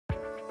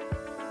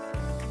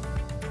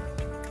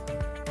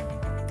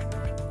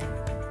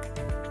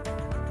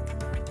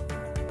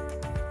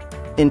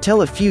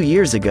Until a few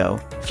years ago,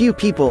 few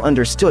people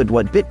understood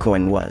what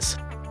Bitcoin was.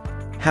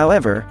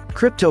 However,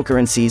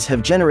 cryptocurrencies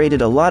have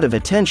generated a lot of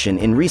attention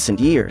in recent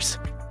years.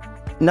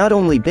 Not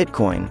only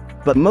Bitcoin,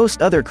 but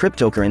most other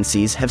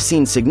cryptocurrencies have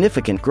seen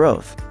significant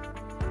growth.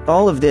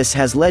 All of this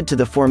has led to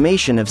the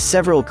formation of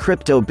several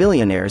crypto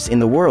billionaires in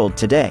the world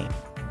today.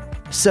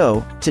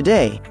 So,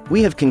 today,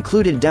 we have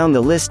concluded down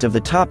the list of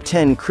the top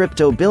 10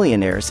 crypto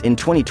billionaires in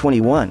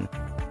 2021.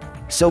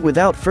 So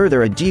without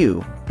further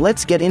ado,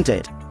 let's get into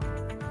it.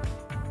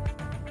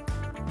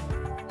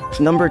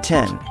 Number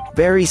 10.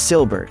 Barry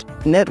Silbert.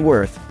 Net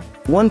worth,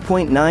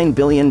 $1.9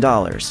 billion.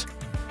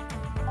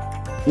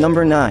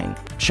 Number 9.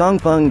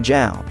 Changpeng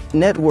Zhao.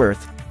 Net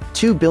worth,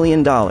 $2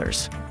 billion.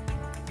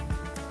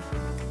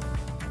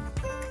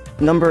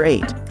 Number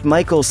 8.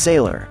 Michael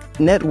Saylor.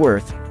 Net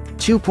worth,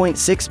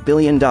 $2.6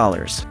 billion.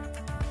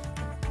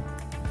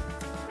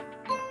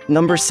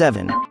 Number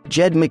 7.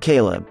 Jed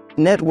McCaleb.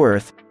 Net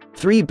worth,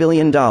 $3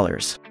 billion.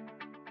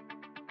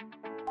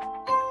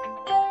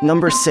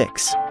 Number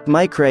 6.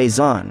 Mike Ray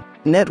Zahn.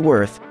 Net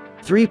worth,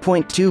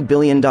 $3.2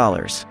 billion.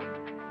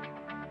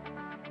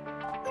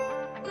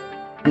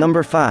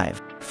 Number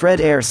 5. Fred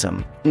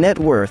Ehrsam. Net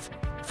worth,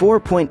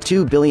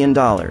 $4.2 billion.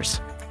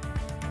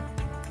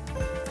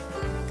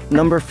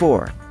 Number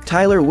 4.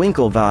 Tyler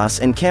Winklevoss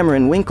and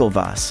Cameron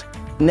Winklevoss.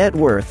 Net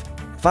worth,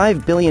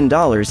 $5 billion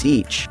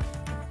each.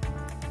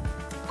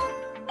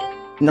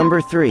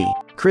 Number 3.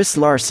 Chris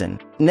Larson.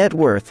 Net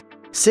worth,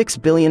 $6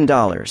 billion.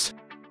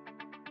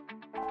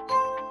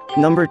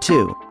 Number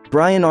 2.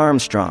 Brian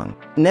Armstrong.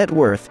 Net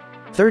worth,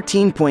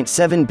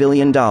 $13.7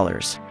 billion.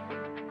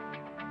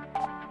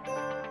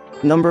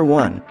 Number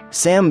 1.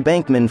 Sam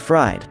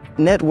Bankman-Fried.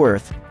 Net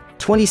worth,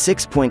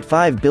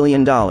 $26.5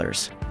 billion.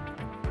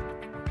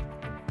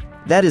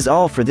 That is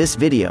all for this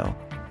video.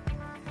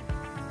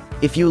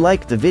 If you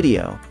liked the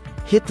video,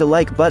 hit the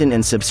like button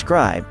and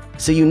subscribe,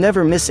 so you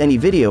never miss any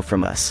video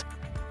from us.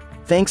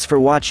 Thanks for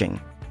watching.